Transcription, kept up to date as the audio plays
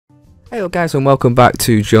Hello guys, and welcome back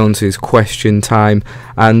to Jonesy's question time,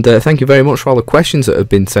 and thank you very much for all the questions that have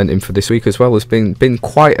been sent in for this week as well. There's been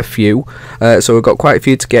quite a few, so we've got quite a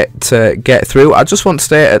few to get through. I just want to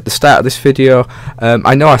say at the start of this video,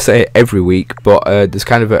 I know I say it every week, but there's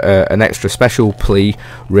kind of an extra special plea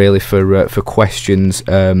really for questions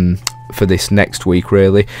for this next week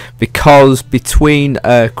really, because between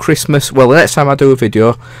Christmas, well, the next time I do a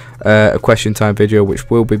video, a question time video, which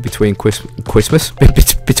will be between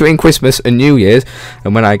between Christmas and New Year's,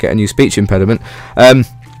 and when I get a new speech impediment,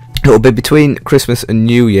 it will be between Christmas and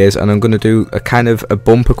New Year's, and I'm going to do a kind of a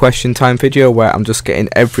bumper question time video where I'm just getting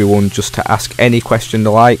everyone just to ask any question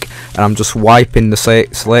they like, and I'm just wiping the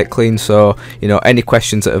slate clean. So, you know, any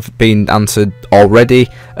questions that have been answered already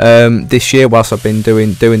this year whilst I've been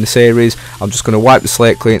doing the series, I'm just going to wipe the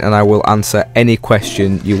slate clean and I will answer any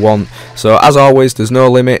question you want. So as always, there's no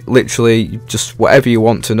limit, literally just whatever you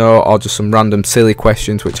want to know, or just some random silly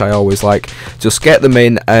questions, which I always like. Just get them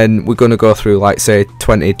in, and we're going to go through, like, say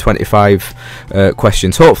 25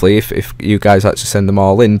 questions, hopefully, if you guys actually send them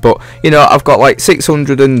all in. But, you know, I've got like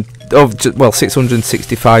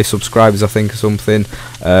 665 subscribers, I think, or something.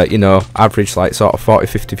 You know, average like sort of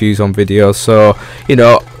 40-50 views on videos. So, you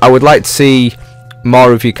know, I would like to see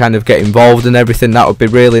more of you kind of get involved and everything. That would be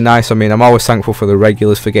really nice. I mean, I'm always thankful for the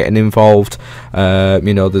regulars for getting involved.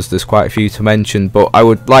 You know, there's quite a few to mention, but I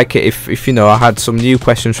would like it if you know, I had some new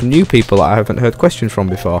questions from new people that I haven't heard questions from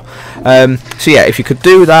before. So yeah, if you could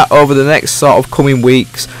do that over the next sort of coming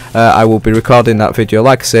weeks, I will be recording that video,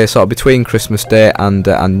 like I say, sort of between Christmas Day and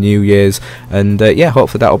New Year's, and yeah,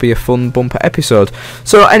 hopefully that'll be a fun bumper episode.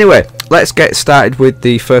 So anyway, let's get started with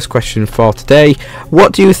the first question for today.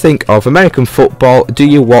 What do you think of American football? Do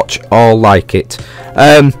you watch or like it?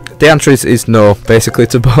 The answer is no, basically,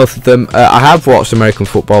 to both of them. I have watched American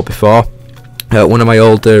football before. One of my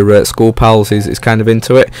older school pals is kind of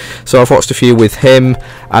into it, so I've watched a few with him,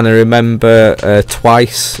 and I remember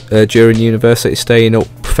twice during university staying up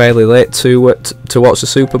fairly late to watch the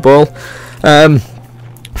Super Bowl.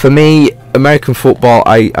 For me, American football,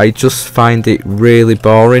 I just find it really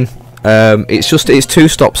boring. It's too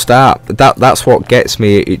stop start. That's what gets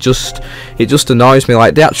me. It just annoys me.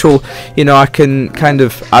 Like the actual, you know, I can kind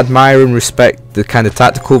of admire and respect the kind of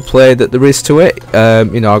tactical play that there is to it.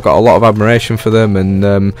 You know, I've got a lot of admiration for them, and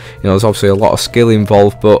you know, there's obviously a lot of skill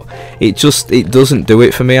involved, but it doesn't do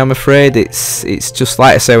it for me, I'm afraid. It's just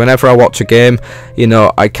like I say, whenever I watch a game, you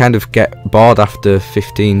know, I kind of get bored after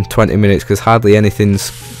 15-20 minutes because hardly anything's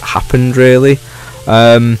happened really.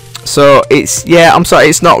 So I'm sorry,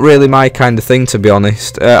 it's not really my kind of thing, to be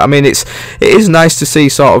honest. I mean, it is nice to see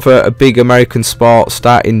sort of a big American sport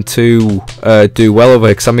starting to do well over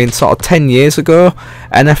here, because I mean, sort of 10 years ago,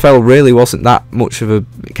 NFL really wasn't that much of a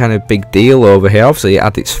kind of big deal over here. Obviously it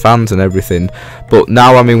had its fans and everything, but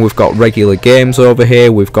now, I mean, we've got regular games over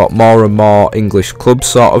here, we've got more and more English clubs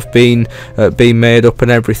sort of being made up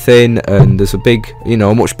and everything, and there's a big, you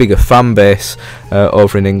know, much bigger fan base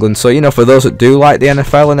over in England. So, you know, for those that do like the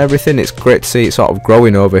NFL and everything, it's great to see it sort of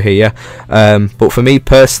growing over here. But for me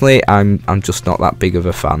personally, I'm just not that big of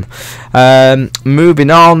a fan.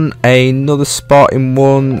 Moving on, another sporting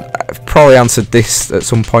one. I've probably answered this at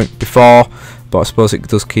some point before, but I suppose it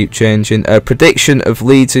does keep changing. Prediction of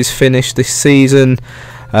Leeds' finish this season.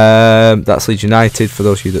 That's Leeds United, for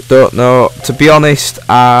those of you that don't know. To be honest,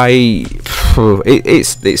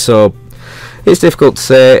 it's difficult to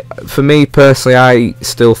say. For me personally, I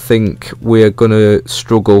still think we're gonna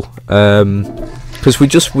struggle, because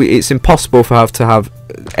it's impossible to have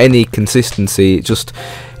any consistency. It just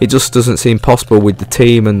doesn't seem possible with the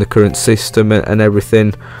team and the current system and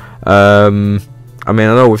everything. I mean,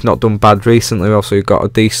 I know we've not done bad recently. We also got a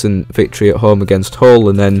decent victory at home against Hull,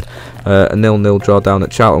 and then a 0-0 draw down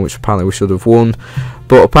at Charlton, which apparently we should have won.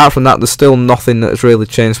 But apart from that, there's still nothing that has really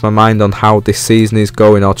changed my mind on how this season is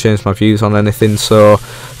going, or changed my views on anything. So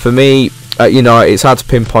for me, you know, it's hard to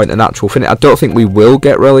pinpoint an actual finish. I don't think we will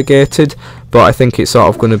get relegated, but I think it's sort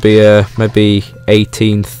of going to be a maybe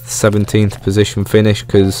 18th, 17th position finish,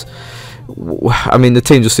 because I mean, the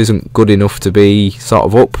team just isn't good enough to be sort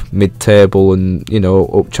of up mid-table and, you know,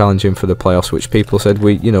 up challenging for the playoffs, which people said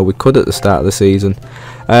we could at the start of the season.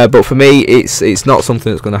 But for me, it's not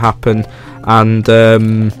something that's going to happen, and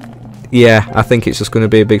yeah, I think it's just going to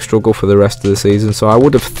be a big struggle for the rest of the season. So I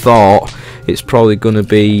would have thought it's probably going to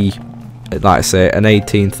be, like I say, an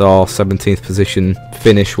 18th or 17th position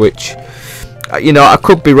finish, which, you know, I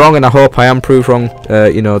could be wrong, and I hope I am proved wrong.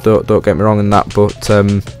 You know, don't get me wrong in that, but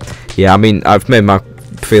yeah, I mean, I've made my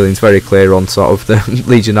feelings very clear on sort of the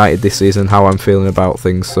Leeds United this season, how I'm feeling about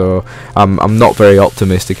things, so I'm not very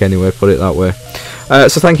optimistic anyway, put it that way.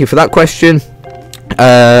 So thank you for that question.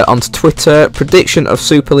 Onto Twitter, prediction of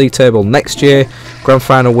Super League table next year, Grand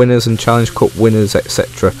Final winners and Challenge Cup winners,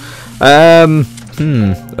 etc.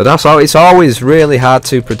 That's all. It's always really hard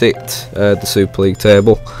to predict the Super League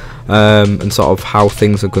table and sort of how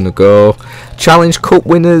things are going to go. Challenge Cup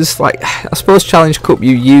winners, like I suppose Challenge Cup,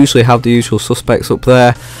 you usually have the usual suspects up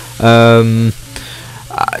there.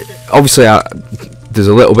 Obviously, there's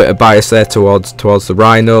a little bit of bias there towards the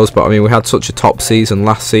Rhinos, but I mean we had such a top season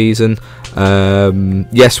last season.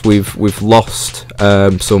 Yes, we've lost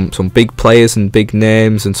some big players and big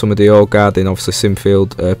names, and some of the old guard in obviously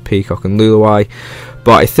Sinfield, Peacock, and Luluai.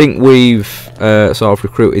 But I think we've sort of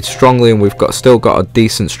recruited strongly, and we've still got a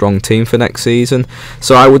decent, strong team for next season.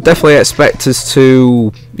 So I would definitely expect us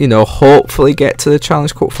to, hopefully get to the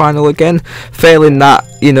Challenge Cup final again. Failing that,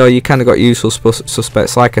 you kind of got usual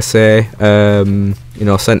suspects, like I say.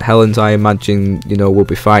 St Helens, I imagine, will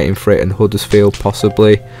be fighting for it, and Huddersfield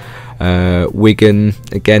possibly. Wigan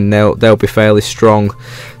again, they'll be fairly strong.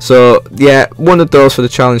 So yeah, one of those for the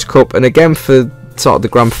Challenge Cup, and again for sort of the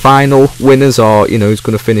grand final winners, or who's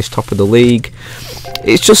going to finish top of the league.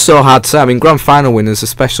 It's just so hard to say. I mean, grand final winners,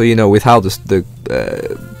 especially with how the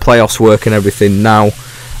playoffs work and everything now,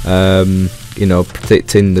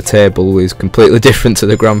 predicting the table is completely different to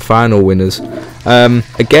the grand final winners.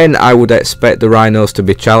 Again, I would expect the Rhinos to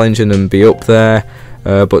be challenging and be up there.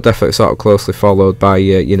 But definitely sort of closely followed by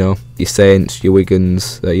your Saints, your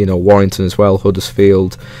Wigans, Warrington as well,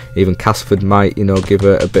 Huddersfield, even Castleford might give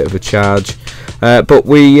a bit of a charge. But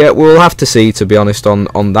we'll have to see, to be honest,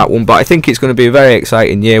 on that one. But I think it's going to be a very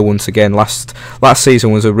exciting year once again. Last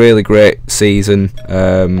season was a really great season.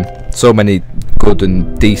 So many good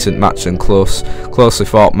and decent matches and closely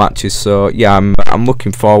fought matches. So yeah, I'm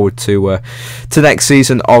looking forward to next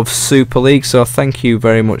season of Super League. So thank you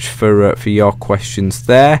very much for your questions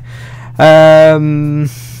there.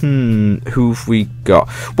 Who've we got?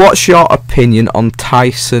 What's your opinion on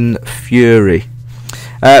Tyson Fury?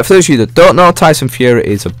 For those of you that don't know, Tyson Fury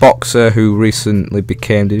is a boxer who recently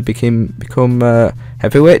become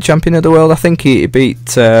heavyweight champion of the world. I think he beat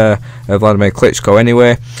Vladimir Klitschko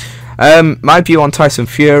anyway. My view on Tyson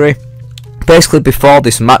Fury, basically before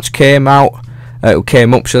this match came up,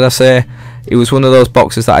 should I say, he was one of those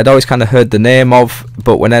boxers that I'd always kind of heard the name of,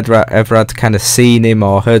 but whenever I'd kind of seen him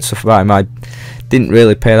or heard stuff about him, I didn't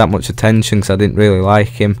really pay that much attention because I didn't really like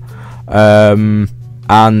him.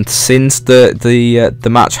 And since the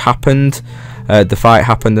match happened, the fight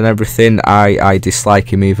happened and everything, I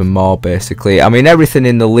dislike him even more, basically. I mean, everything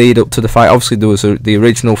in the lead up to the fight, obviously there was the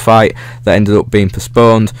original fight that ended up being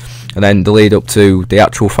postponed, and then the lead up to the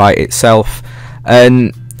actual fight itself.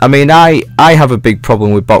 And I mean, I have a big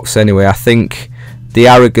problem with boxing anyway. I think the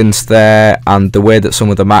arrogance there and the way that some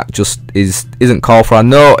of the match just isn't called for. I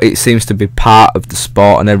know it seems to be part of the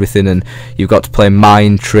sport and everything, and you've got to play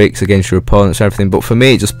mind tricks against your opponents and everything, but for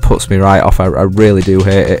me it just puts me right off. I really do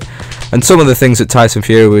hate it. And some of the things that Tyson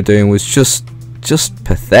Fury were doing was just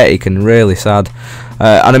pathetic and really sad.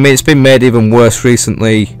 And I mean, it's been made even worse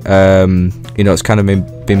recently. It's kind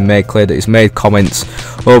of been made clear that he's made comments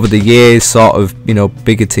over the years, sort of,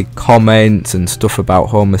 bigoted comments and stuff about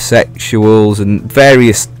homosexuals and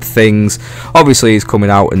various things. Obviously, he's coming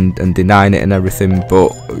out and denying it and everything, but,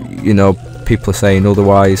 people are saying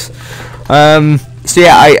otherwise. So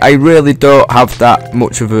yeah, I really don't have that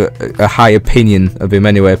much of a high opinion of him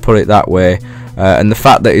anyway, put it that way. And the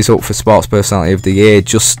fact that he's up for Sports Personality of the Year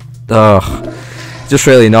just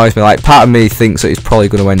really annoys me. Like, part of me thinks that he's probably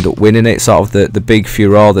going to end up winning it. Sort of the big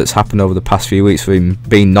furore that's happened over the past few weeks for him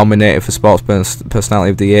being nominated for Sports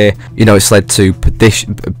Personality of the Year. It's led to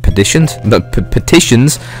petitions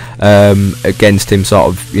against him,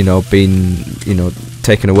 sort of, being,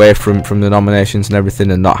 taken away from the nominations and everything,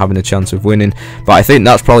 and not having a chance of winning. But I think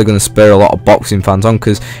that's probably going to spur a lot of boxing fans on,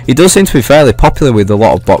 because he does seem to be fairly popular with a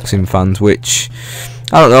lot of boxing fans, which,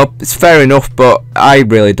 I don't know, it's fair enough, but I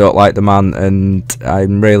really don't like the man, and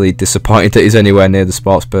I'm really disappointed that he's anywhere near the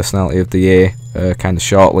Sports Personality of the Year kind of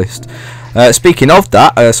shortlist. Speaking of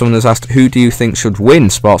that, someone has asked, who do you think should win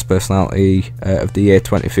Sports Personality of the Year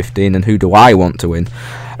 2015, and who do I want to win?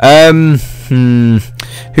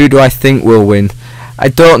 Who do I think will win? I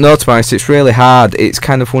don't know, to be honest. It's really hard. It's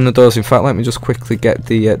kind of one of those. In fact, let me just quickly get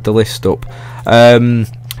the list up.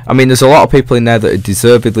 I mean, there's a lot of people in there that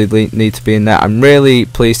deservedly need to be in there. I'm really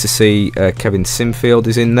pleased to see Kevin Sinfield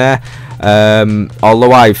is in there.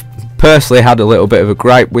 Although I've personally had a little bit of a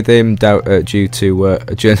gripe with him due to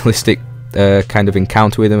a journalistic kind of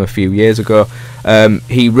encounter with him a few years ago.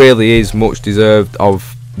 He really is much deserved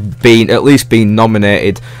of at least being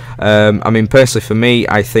nominated. I mean, personally for me,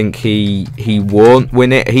 I think he won't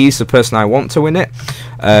win it. He's the person I want to win it,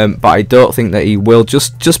 but I don't think that he will,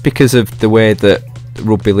 just because of the way that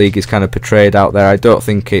rugby league is kind of portrayed out there. I don't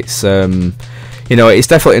think it's it's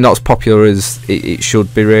definitely not as popular as it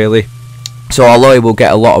should be, really. So although he will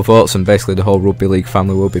get a lot of votes and basically the whole rugby league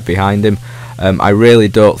family will be behind him, I really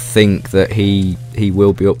don't think that he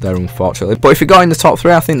will be up there, unfortunately. But if he got in the top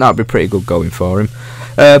 3, I think that would be pretty good going for him.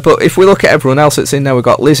 But if we look at everyone else that's in there, we've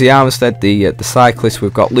got Lizzie Armstead, the cyclist.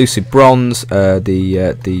 We've got Lucy Bronze,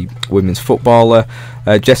 the women's footballer.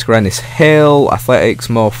 Jessica Ennis-Hill, athletics.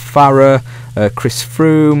 Mo Farah, Chris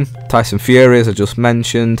Froome, Tyson Fury, as I just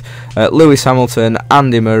mentioned. Lewis Hamilton,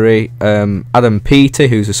 Andy Murray, Adam Peaty,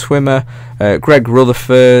 who's a swimmer. Greg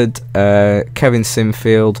Rutherford, Kevin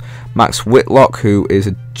Sinfield, Max Whitlock, who is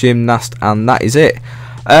a gymnast, and that is it.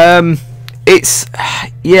 I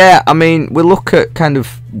mean, we look at kind of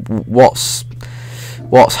what's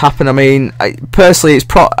happened. I mean, personally,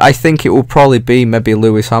 I think it will probably be maybe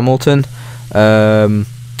Lewis Hamilton.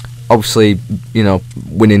 Obviously,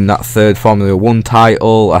 winning that 3rd Formula 1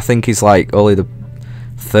 title. I think he's like only the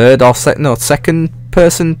 3rd or second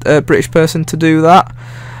person, British person to do that.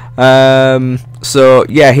 So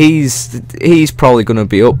yeah, he's probably going to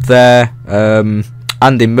be up there.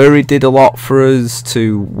 Andy Murray did a lot for us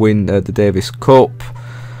to win the Davis Cup.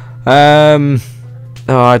 I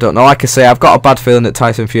don't know. Like I say, I've got a bad feeling that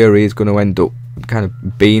Tyson Fury is going to end up kind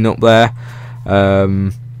of being up there.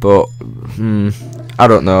 But I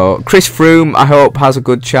don't know. Chris Froome, I hope, has a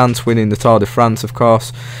good chance winning the Tour de France, of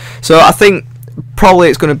course. So I think probably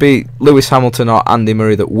it's going to be Lewis Hamilton or Andy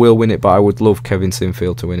Murray that will win it, but I would love Kevin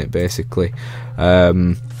Sinfield to win it, basically.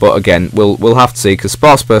 But again, we'll have to see, because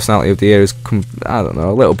Sports Personality of the Year has come, I don't know,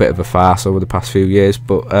 a little bit of a farce over the past few years.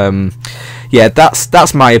 But yeah,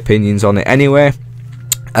 that's my opinions on it anyway.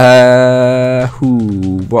 What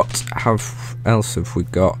else have we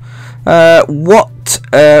got? What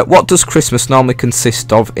does Christmas normally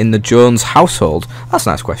consist of in the Jones household? That's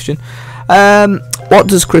a nice question. What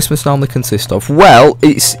does Christmas normally consist of? Well,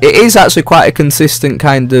 it is actually quite a consistent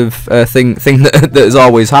kind of thing that has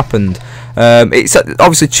always happened. It's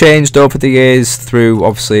obviously changed over the years through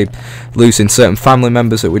obviously losing certain family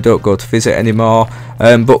members that we don't go to visit anymore.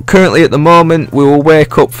 But currently at the moment, we will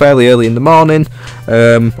wake up fairly early in the morning.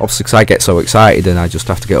 Obviously because I get so excited and I just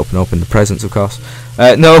have to get up and open the presents, of course.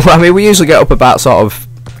 No, I mean, we usually get up about sort of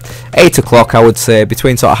 8 o'clock, I would say,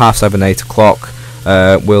 between sort of 7:30, 8 o'clock.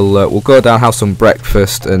 We'll go down, have some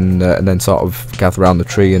breakfast, and then sort of gather around the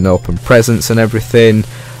tree and open presents and everything.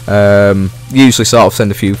 Usually sort of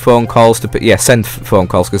send a few phone calls send phone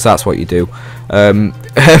calls, because that's what you do.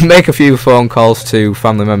 Make a few phone calls to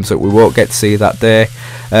family members that we won't get to see that day.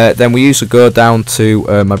 Then we usually go down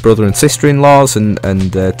to my brother and sister-in-laws and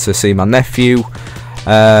to see my nephew.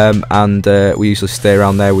 We usually stay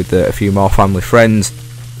around there with a few more family friends,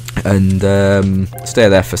 and stay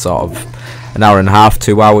there for sort of an hour and a half,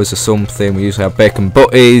 2 hours or something. We usually have bacon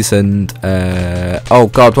butties and oh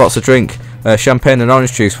god, what's the drink? Champagne and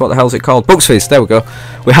orange juice. What the hell is it called? Bucks Fizz. There we go.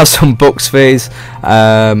 We have some Bucks Fizz,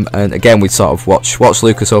 and again we sort of watch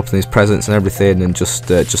Lucas open his presents and everything, and just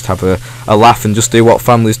have a laugh and just do what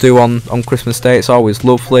families do on Christmas Day. It's always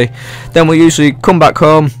lovely. Then we usually come back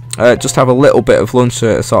home, just have a little bit of lunch,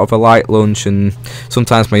 sort of a light lunch, and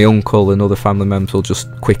sometimes my uncle and other family members will just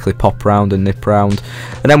quickly pop round and nip round.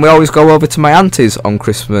 And then we always go over to my auntie's on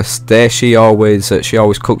Christmas Day. She always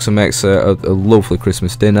cooks and makes a lovely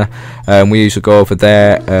Christmas dinner. We usually go over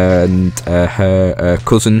there, and her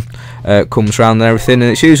cousin comes round and everything,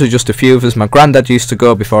 and it's usually just a few of us. My granddad used to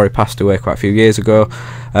go before he passed away quite a few years ago.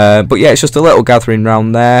 But yeah, it's just a little gathering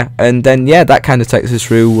round there, and then yeah, that kind of takes us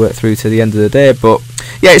through to the end of the day. But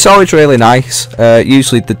yeah, it's always really nice.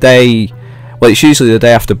 Usually it's usually the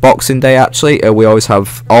day after Boxing Day, actually. We always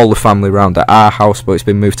have all the family round at our house, but it's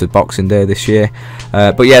been moved to Boxing Day this year.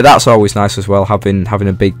 But yeah, that's always nice as well, having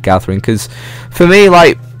a big gathering, because for me,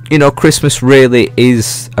 like, Christmas really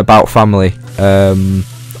is about family.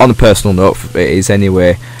 On a personal note, it is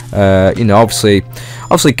anyway. Obviously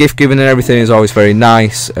gift giving and everything is always very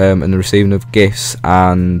nice, and the receiving of gifts,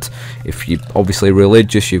 and if you're obviously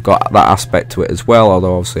religious, you've got that aspect to it as well,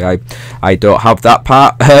 although obviously I don't have that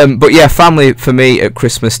part. But yeah, family for me at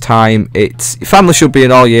Christmas time, family should be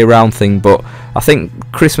an all year round thing, but I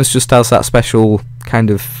think Christmas just has that special kind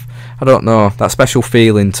of, I don't know, that special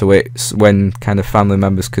feeling to it, when kind of family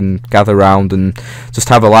members can gather around and just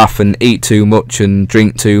have a laugh and eat too much and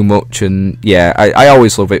drink too much, and yeah, I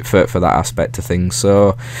always love it for that aspect of things.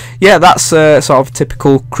 So yeah, that's sort of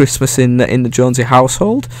typical Christmas in the Jonesy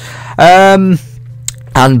household. And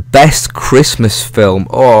best Christmas film,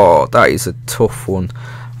 oh, that is a tough one.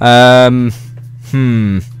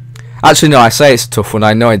 Actually, no, I say it's a tough one.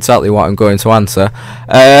 I know exactly what I'm going to answer.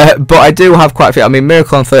 But I do have quite a few. I mean,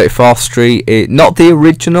 Miracle on 34th Street, not the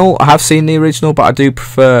original. I have seen the original, but I do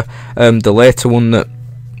prefer the later one that,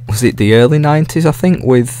 was it the early 90s, I think,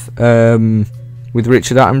 with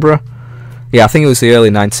Richard Attenborough? Yeah, I think it was the early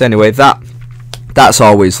 90s anyway. That's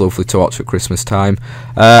always lovely to watch at Christmas time.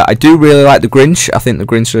 I do really like The Grinch. I think The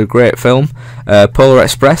Grinch is a great film. Polar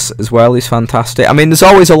Express as well is fantastic. I mean, there's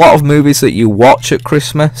always a lot of movies that you watch at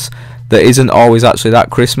Christmas that isn't always actually that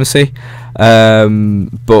Christmassy.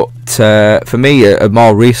 But for me, a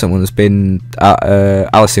more recent one has been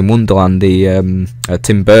Alice in Wonderland, the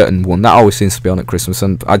Tim Burton one. That always seems to be on at Christmas,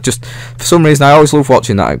 and for some reason, I always love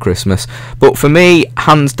watching that at Christmas. But for me,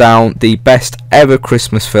 hands down, the best ever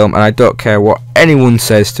Christmas film, and I don't care what anyone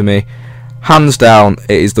says to me, hands down,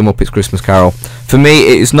 it is The Muppets Christmas Carol. For me,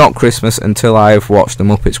 it is not Christmas until I've watched The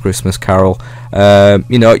Muppets Christmas Carol.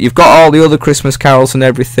 You know, you've got all the other Christmas carols and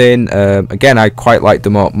everything. Again, I quite like the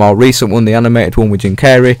more recent one, the animated one with Jim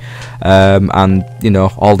Carrey. And, you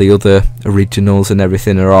know, all the other originals and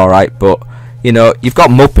everything are alright. But, you know, you've got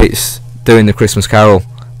Muppets doing the Christmas Carol,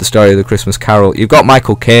 the story of the Christmas Carol. You've got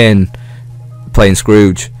Michael Caine playing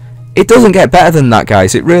Scrooge. It doesn't get better than that,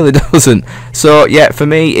 guys. It really doesn't. So, yeah, for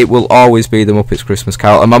me, it will always be The Muppets Christmas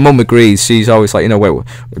Carol. And my mum agrees. She's always like, you know, wait,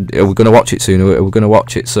 are we going to watch it soon? Are we going to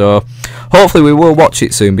watch it? So, hopefully we will watch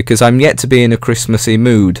it soon, because I'm yet to be in a Christmassy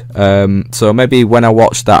mood. So, maybe when I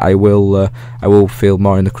watch that, I will feel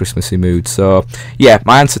more in the Christmassy mood. So, yeah,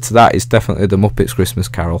 my answer to that is definitely The Muppets Christmas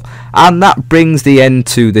Carol. And that brings the end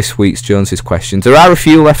to this week's Jonesy's questions. There are a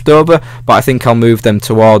few left over, but I think I'll move them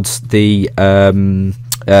towards the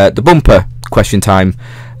bumper question time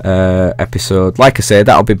episode. Like I say,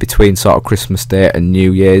 that'll be between sort of Christmas Day and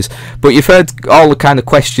New Year's. But you've heard all the kind of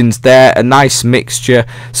questions there, a nice mixture.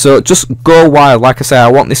 So just go wild. Like I say,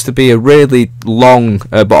 I want this to be a really long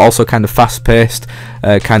but also kind of fast-paced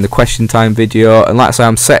kind of question time video. And like I say,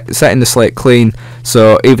 I'm setting the slate clean.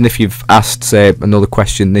 So even if you've asked, say, another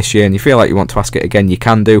question this year and you feel like you want to ask it again, you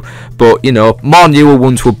can do. But, you know, more newer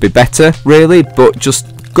ones would be better, really. But just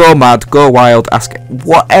go mad, go wild, ask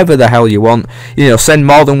whatever the hell you want. You know, send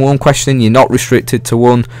more than one question. You're not restricted to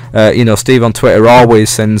one. You know, Steve on Twitter always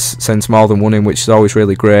sends more than one in, which is always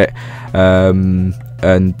really great. And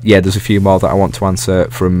yeah, there's a few more that I want to answer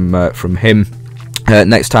from him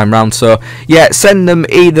next time round. So yeah, send them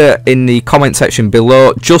either in the comment section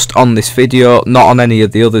below, just on this video, not on any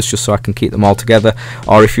of the others, just so I can keep them all together.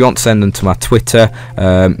 Or if you want to send them to my Twitter,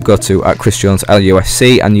 go to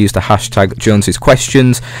 @ChrisJonesLUSC and use the hashtag Jonesy's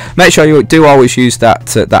Questions. Make sure you do always use that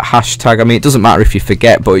hashtag. I mean, it doesn't matter if you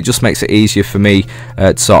forget, but it just makes it easier for me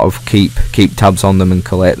to sort of keep tabs on them and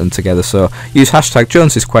collate them together. So use hashtag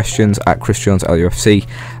Jonesy's Questions @ChrisJonesLUSC.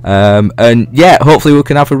 And yeah, hopefully we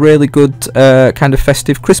can have a really good kind of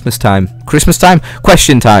festive question time.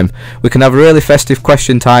 We can have a really festive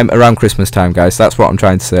question time around Christmas time, guys. That's what I'm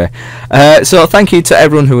trying to say. So thank you to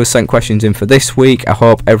everyone who has sent questions in for this week. I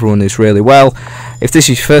hope everyone is really well. If this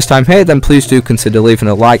is your first time here, then please do consider leaving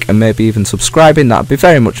a like and maybe even subscribing. That would be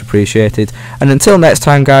very much appreciated. And until next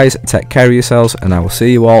time, guys, take care of yourselves, and I will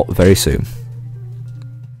see you all very soon.